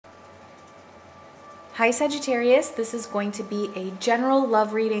Hi Sagittarius, this is going to be a general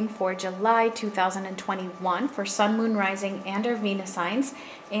love reading for July 2021 for Sun, Moon, Rising, and our Venus signs.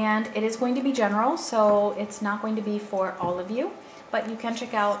 And it is going to be general, so it's not going to be for all of you, but you can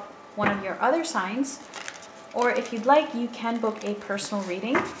check out one of your other signs. Or if you'd like, you can book a personal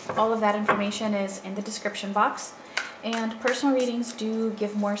reading. All of that information is in the description box. And personal readings do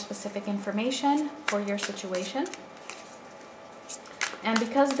give more specific information for your situation. And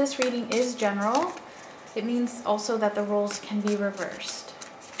because this reading is general, it means also that the roles can be reversed.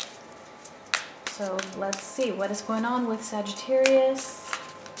 So let's see what is going on with Sagittarius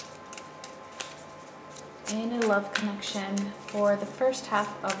in a love connection for the first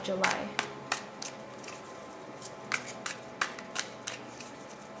half of July.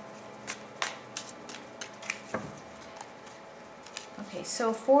 Okay,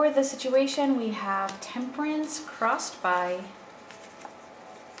 so for the situation we have Temperance crossed by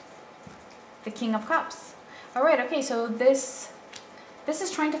the King of Cups. All right, okay, so this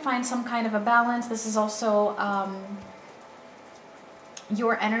is trying to find some kind of a balance. This is also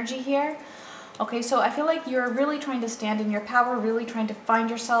your energy here. Okay, so I feel like you're really trying to stand in your power, really trying to find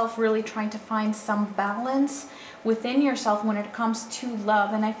yourself, really trying to find some balance within yourself when it comes to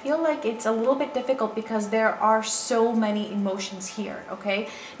love. And I feel like it's a little bit difficult because there are so many emotions here, okay?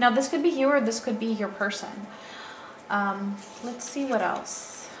 Now, this could be you or this could be your person. Let's see what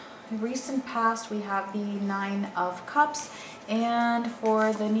else. Recent past, we have the Nine of Cups, and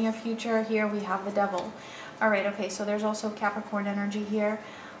for the near future here we have the Devil. All right, okay, so there's also Capricorn energy here.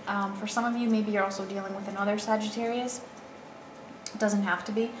 For some of you, maybe you're also dealing with another Sagittarius. It doesn't have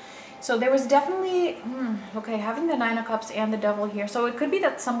to be. So there was definitely, okay, having the Nine of Cups and the Devil here. So it could be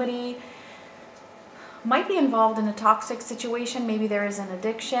that somebody might be involved in a toxic situation. Maybe there is an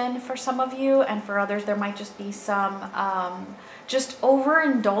addiction for some of you, and for others there might just be some just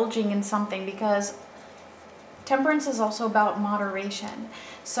overindulging in something, because Temperance is also about moderation.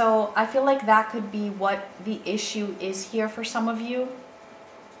 So I feel like that could be what the issue is here for some of you.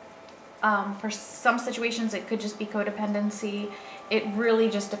 For some situations it could just be codependency. It really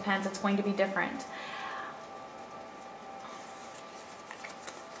just depends. It's going to be different.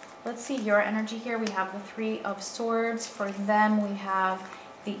 Let's see your energy here. We have the Three of Swords. For them, we have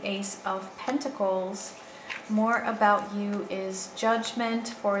the Ace of Pentacles. More about you is Judgment.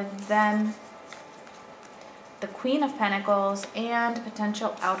 For them, the Queen of Pentacles, and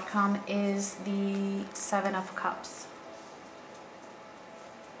potential outcome is the Seven of Cups.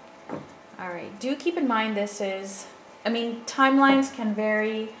 All right, do keep in mind this is, I mean, timelines can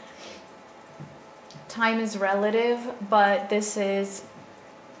vary. Time is relative, but this is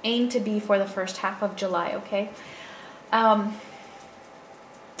aimed to be for the first half of July, okay?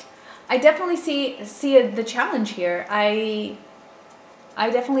 I definitely see the challenge here. I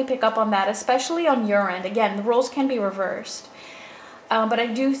definitely pick up on that, especially on your end. Again, the roles can be reversed. But I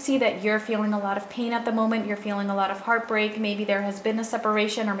do see that you're feeling a lot of pain at the moment. You're feeling a lot of heartbreak. Maybe there has been a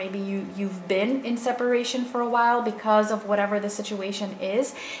separation, or maybe you've been in separation for a while because of whatever the situation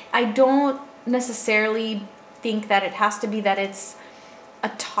is. I don't necessarily think that it has to be that it's a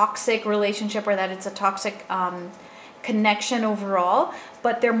toxic relationship or that it's a toxic connection overall,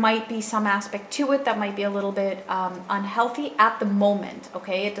 but there might be some aspect to it that might be a little bit unhealthy at the moment,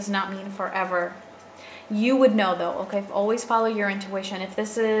 okay? It does not mean forever. You would know though, okay? Always follow your intuition. If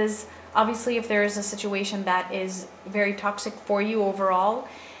this is, obviously if there is a situation that is very toxic for you overall,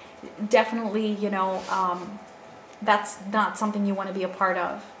 definitely, you know, that's not something you want to be a part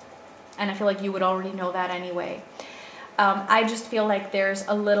of. And I feel like you would already know that anyway. I just feel like there's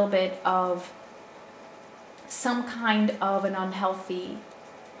a little bit of some kind of an unhealthy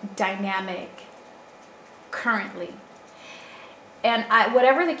dynamic currently. And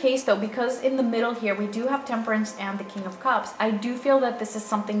whatever the case though, because in the middle here we do have Temperance and the King of Cups, I do feel that this is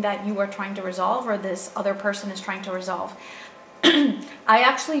something that you are trying to resolve, or this other person is trying to resolve. I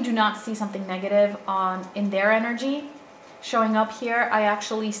actually do not see something negative in their energy showing up here. I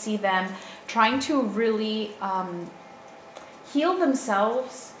actually see them trying to really heal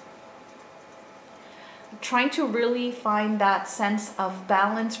themselves, trying to really find that sense of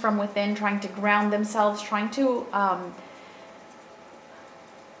balance from within, trying to ground themselves, trying to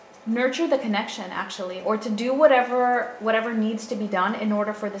nurture the connection actually, or to do whatever needs to be done in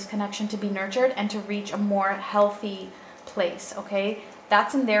order for this connection to be nurtured and to reach a more healthy place, okay?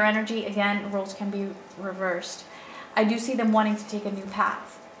 That's in their energy. Again, roles can be reversed. I do see them wanting to take a new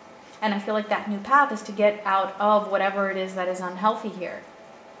path. And I feel like that new path is to get out of whatever it is that is unhealthy here.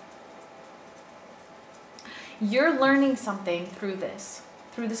 You're learning something through this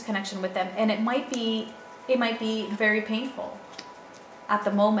connection with them, and it might be very painful. at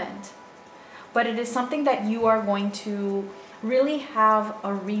the moment. but it is something that you are going to really have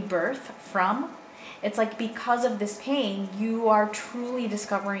a rebirth from. It's like because of this pain, you are truly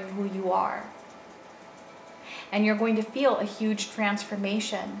discovering who you are. And you're going to feel a huge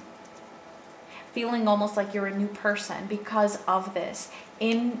transformation, feeling almost like you're a new person because of this,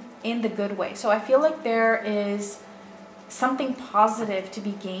 in the good way. So I feel like there is something positive to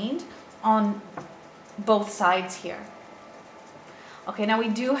be gained on both sides here. Okay, now we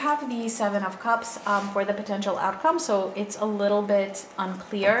do have the Seven of Cups for the potential outcome, so it's a little bit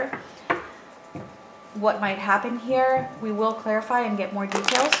unclear what might happen here. We will clarify and get more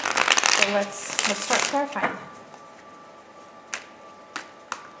details. So let's start clarifying.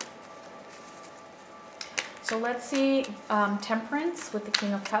 So let's see Temperance with the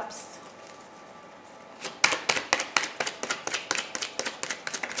King of Cups.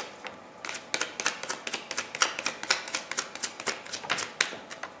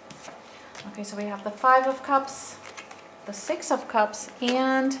 Okay, so we have the Five of Cups, the Six of Cups,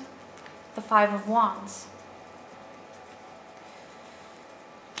 and the Five of Wands.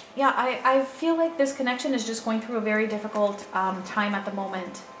 Yeah, I feel like this connection is just going through a very difficult time at the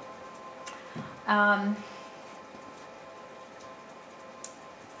moment.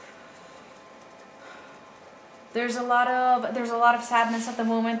 There's a lot of sadness at the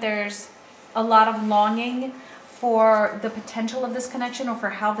moment. There's a lot of longing for the potential of this connection, or for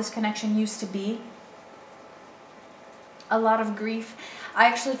how this connection used to be. A lot of grief. I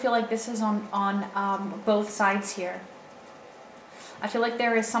actually feel like this is on both sides here. I feel like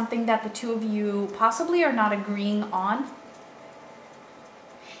there is something that the two of you possibly are not agreeing on.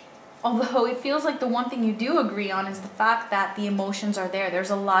 Although it feels like the one thing you do agree on is the fact that the emotions are there. There's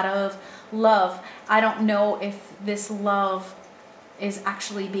a lot of love. I don't know if this love is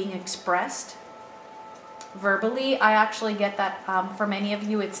actually being expressed verbally. I actually get that for many of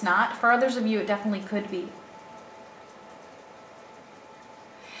you it's not. For others of you it definitely could be.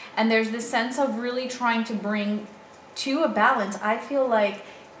 And there's this sense of really trying to bring to a balance. I feel like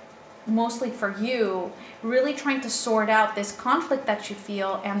mostly for you, really trying to sort out this conflict that you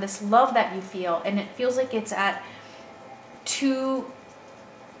feel and this love that you feel, and it feels like it's at two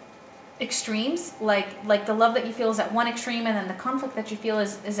extremes. Like the love that you feel is at one extreme, and then the conflict that you feel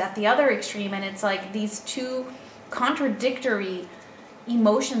is at the other extreme, and it's like these two contradictory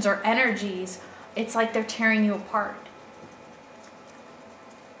emotions or energies. It's like they're tearing you apart.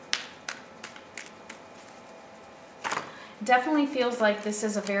 Definitely feels like this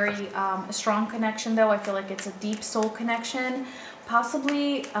is a very strong connection, though. I feel like it's a deep soul connection,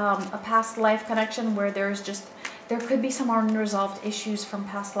 possibly a past life connection where there could be some unresolved issues from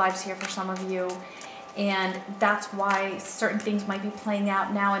past lives here for some of you, and that's why certain things might be playing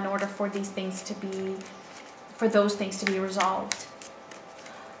out now in order for those things to be resolved.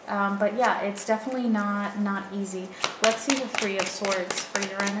 But yeah, it's definitely not easy. Let's see the Three of Swords for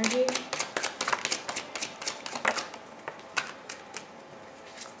your energy.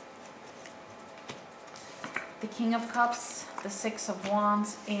 The King of Cups, the Six of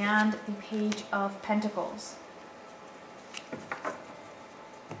Wands, and the Page of Pentacles.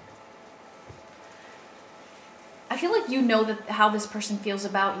 I feel like you know how this person feels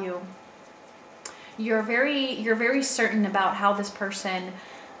about you. You're very certain about how this person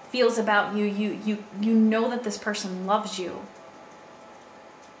feels about you. You know that this person loves you.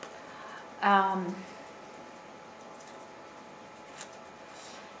 But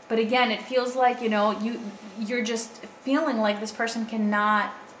again, it feels like, you're just feeling like this person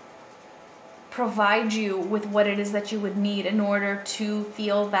cannot provide you with what it is that you would need in order to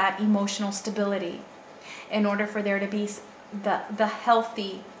feel that emotional stability, in order for there to be the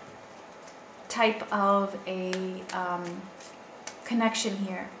healthy type of a connection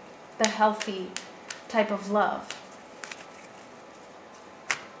here, the healthy type of love.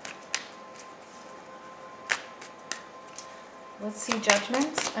 Let's see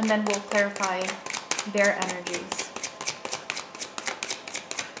Judgment, and then we'll clarify their energies.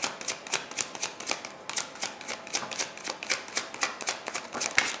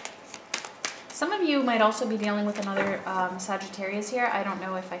 Some of you might also be dealing with another Sagittarius here. I don't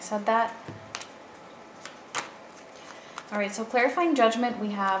know if I said that. All right, so clarifying Judgment,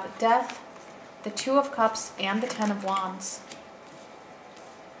 we have Death, the Two of Cups, and the Ten of Wands.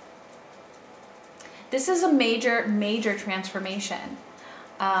 This is a major transformation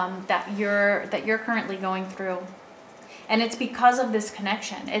that you're currently going through, and it's because of this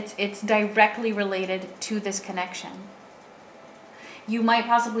connection. It's directly related to this connection. You might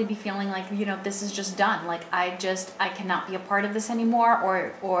possibly be feeling like, this is just done. Like I cannot be a part of this anymore,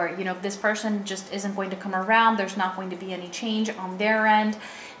 or this person just isn't going to come around. There's not going to be any change on their end.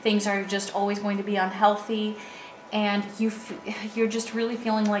 things are just always going to be unhealthy, and you're just really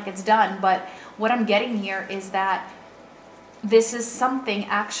feeling like it's done. But what I'm getting here is that this is something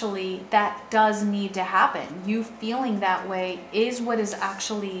actually that does need to happen. You feeling that way is what is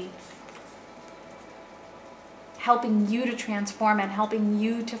actually helping you to transform and helping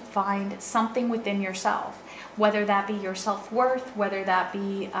you to find something within yourself, whether that be your self-worth, whether that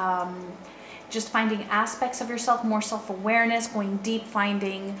be just finding aspects of yourself, more self-awareness, going deep,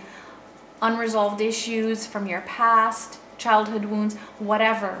 finding unresolved issues from your past, childhood wounds,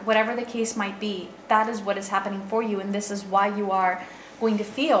 whatever the case might be. That is what is happening for you, and this is why you are going to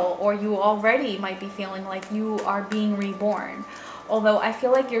feel, or you already might be feeling, like you are being reborn. Although I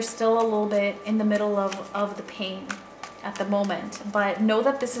feel like you're still a little bit in the middle of the pain at the moment, but know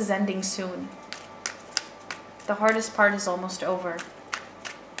that this is ending soon. The hardest part is almost over.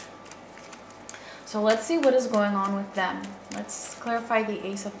 So let's see what is going on with them. Let's clarify the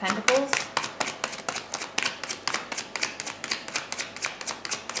Ace of Pentacles.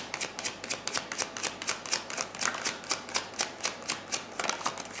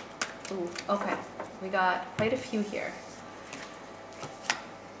 Ooh, okay, we got quite a few here.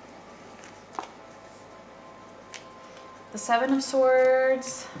 The Seven of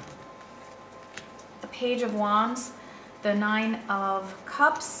Swords, the Page of Wands, the Nine of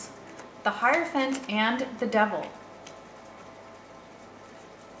Cups, the Hierophant, and the Devil.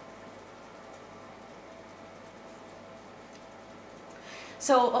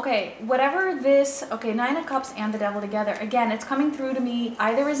 So, okay, whatever this, okay, Nine of Cups and the Devil together, again, it's coming through to me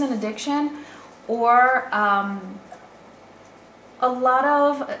either as an addiction or a lot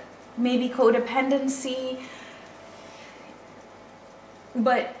of maybe codependency,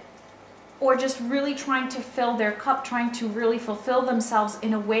 or just really trying to fill their cup, trying to really fulfill themselves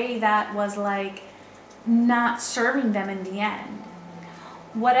in a way that was like not serving them in the end.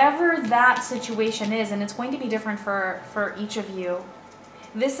 Whatever that situation is, and it's going to be different for each of you,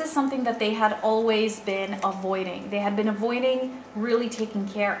 this is something that they had always been avoiding. They had been avoiding really taking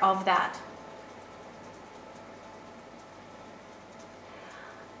care of that.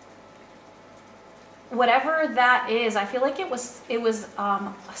 Whatever that is, I feel like it was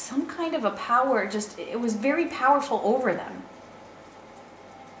some kind of a power, just it was very powerful over them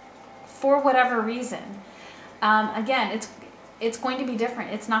for whatever reason. Again, it's going to be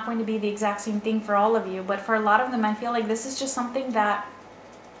different. It's not going to be the exact same thing for all of you, but for a lot of them, I feel like this is just something that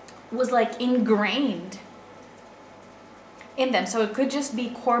was like ingrained in them. So it could just be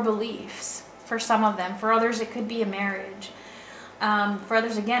core beliefs for some of them. For others, it could be a marriage. For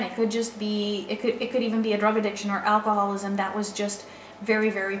others, again, it could just be, it could even be a drug addiction or alcoholism that was just very,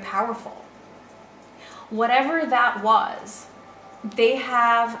 very powerful. Whatever that was, they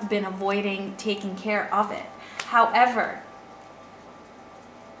have been avoiding taking care of it. However,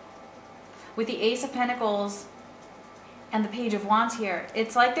 with the Ace of Pentacles and the Page of Wands here,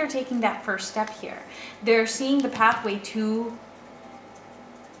 it's like they're taking that first step here. They're seeing the pathway to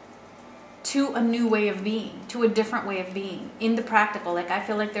a new way of being, to a different way of being in the practical. Like, I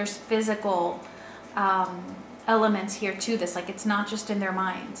feel like there's physical elements here to this. Like, it's not just in their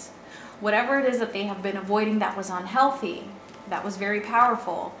minds. Whatever it is that they have been avoiding that was unhealthy, that was very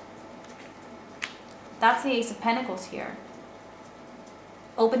powerful, that's the Ace of Pentacles here.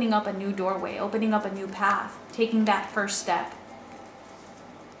 Opening up a new doorway, opening up a new path, taking that first step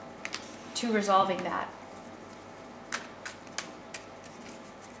to resolving that.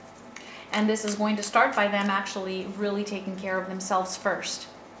 And this is going to start by them actually really taking care of themselves first.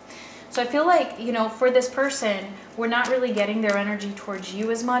 So I feel like, you know, for this person, we're not really getting their energy towards you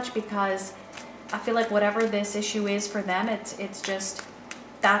as much, because I feel like whatever this issue is for them, it's just,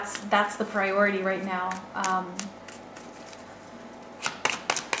 that's the priority right now.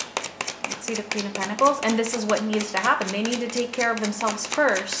 Let's see the Queen of Pentacles, and this is what needs to happen. They need to take care of themselves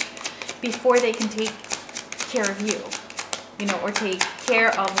first before they can take care of you, you know, or take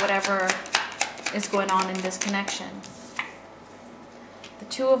care of whatever is going on in this connection. The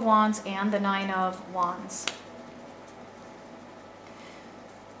Two of Wands and the Nine of Wands.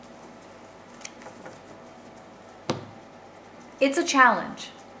 It's a challenge,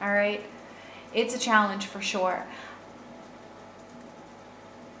 all right? It's a challenge for sure.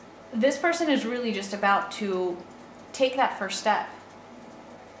 This person is really just about to take that first step.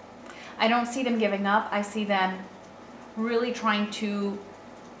 I don't see them giving up. I see them really trying to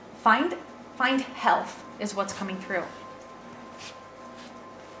find health is what's coming through.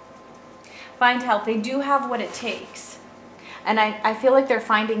 Find health. They do have what it takes. And I feel like they're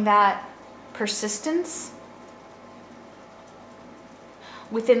finding that persistence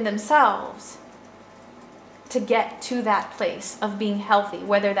within themselves to get to that place of being healthy,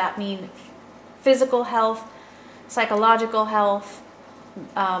 whether that mean physical health, psychological health,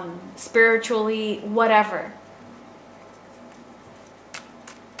 spiritually, whatever.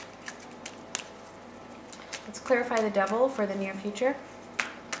 Let's clarify the devil for the near future.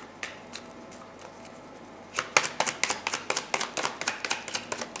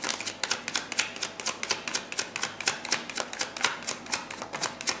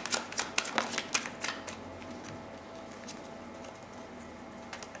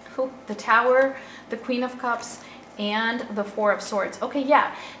 The Tower, the Queen of Cups, and the Four of Swords. Okay,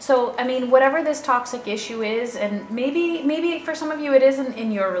 yeah. So, I mean, whatever this toxic issue is, and maybe for some of you it isn't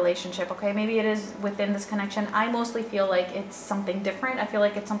in your relationship, okay? Maybe it is within this connection. I mostly feel like it's something different. I feel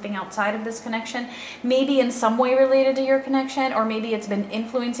like it's something outside of this connection. Maybe in some way related to your connection, or maybe it's been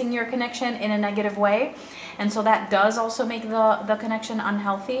influencing your connection in a negative way. And so that does also make the connection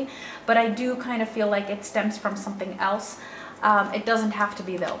unhealthy. But I do kind of feel like it stems from something else. It doesn't have to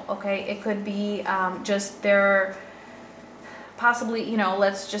be though, okay? It could be just their, possibly, you know,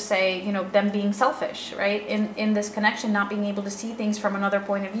 let's just say, you know, them being selfish, right? In this connection, not being able to see things from another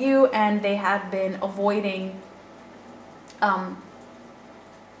point of view, and they had been avoiding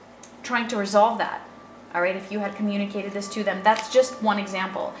trying to resolve that, all right? If you had communicated this to them, that's just one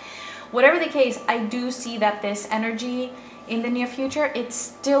example. Whatever the case, I do see that this energy in the near future, it's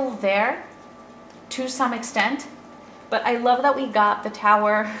still there to some extent. But I love that we got the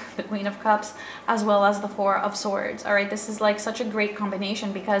Tower, the Queen of Cups, as well as the Four of Swords. All right, this is like such a great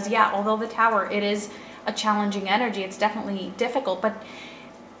combination because, yeah, although the Tower, it is a challenging energy, it's definitely difficult. But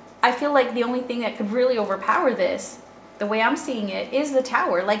I feel like the only thing that could really overpower this, the way I'm seeing it, is the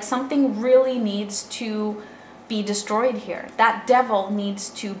Tower. Like something really needs to be destroyed here. That devil needs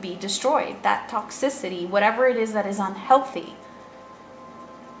to be destroyed. That toxicity, whatever it is that is unhealthy.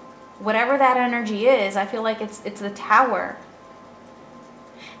 Whatever that energy is, I feel like it's the Tower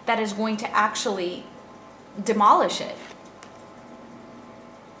that is going to actually demolish it.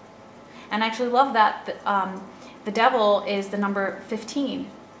 And I actually love that the devil is the number 15,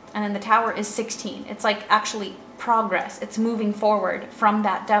 and then the Tower is 16. It's like actually progress. It's moving forward from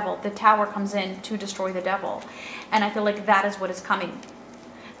that devil. The Tower comes in to destroy the devil. And I feel like that is what is coming.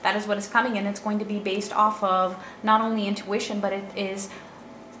 That is what is coming, and it's going to be based off of not only intuition, but it is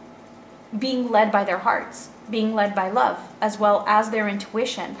being led by their hearts, being led by love, as well as their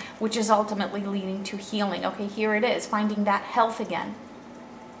intuition, which is ultimately leading to healing. Okay, here it is, finding that health again.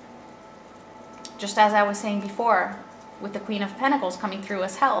 Just as I was saying before, with the Queen of Pentacles coming through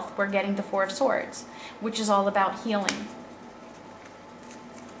as health, we're getting the Four of Swords, which is all about healing.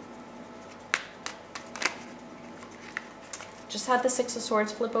 Just had the Six of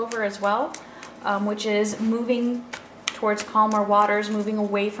Swords flip over as well, which is moving towards calmer waters, moving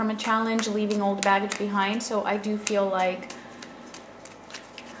away from a challenge, leaving old baggage behind. So I do feel like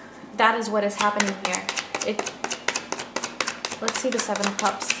that is what is happening here. Let's see the Seven of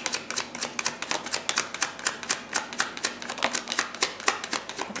Cups.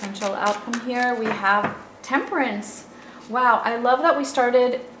 Potential outcome here. We have Temperance. Wow, I love that we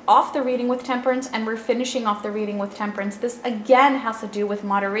started off the reading with Temperance and we're finishing off the reading with Temperance. This again has to do with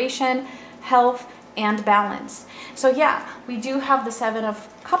moderation, health, and balance. So yeah, we do have the Seven of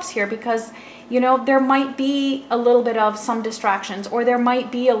Cups here because, you know, there might be a little bit of some distractions, or there might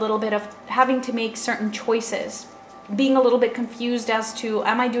be a little bit of having to make certain choices, being a little bit confused as to,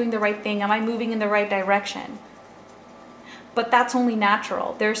 am I doing the right thing? Am I moving in the right direction? But that's only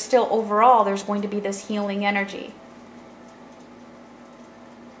natural. There's still overall, there's going to be this healing energy.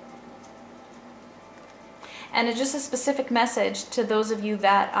 And it's just a specific message to those of you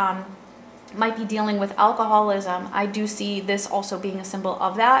that might be dealing with alcoholism. I do see this also being a symbol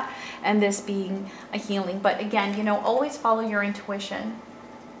of that, and this being a healing. But again, you know, always follow your intuition.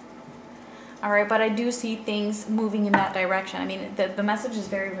 All right, but I do see things moving in that direction. I mean, the message is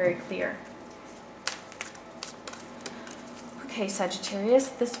very, very clear. Okay, Sagittarius,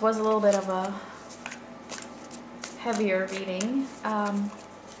 this was a little bit of a heavier reading.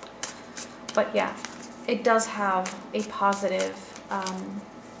 But yeah, it does have a positive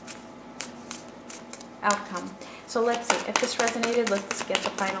outcome. So let's see if this resonated. Let's get the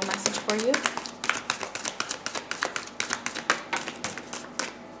final message for you.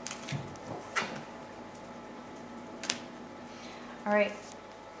 All right,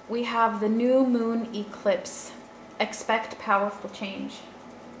 we have the new moon eclipse. Expect powerful change.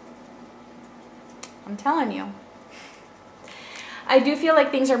 I'm telling you. I do feel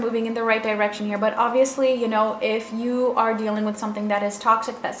like things are moving in the right direction here, but obviously, you know, if you are dealing with something that is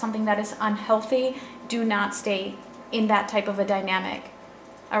toxic, that's something that is unhealthy, do not stay in that type of a dynamic.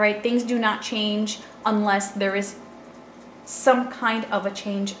 All right, things do not change unless there is some kind of a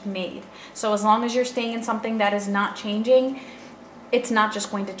change made. So as long as you're staying in something that is not changing, it's not just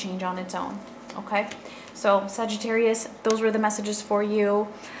going to change on its own. Okay, so Sagittarius, those were the messages for you.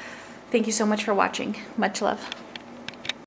 Thank you so much for watching. Much love.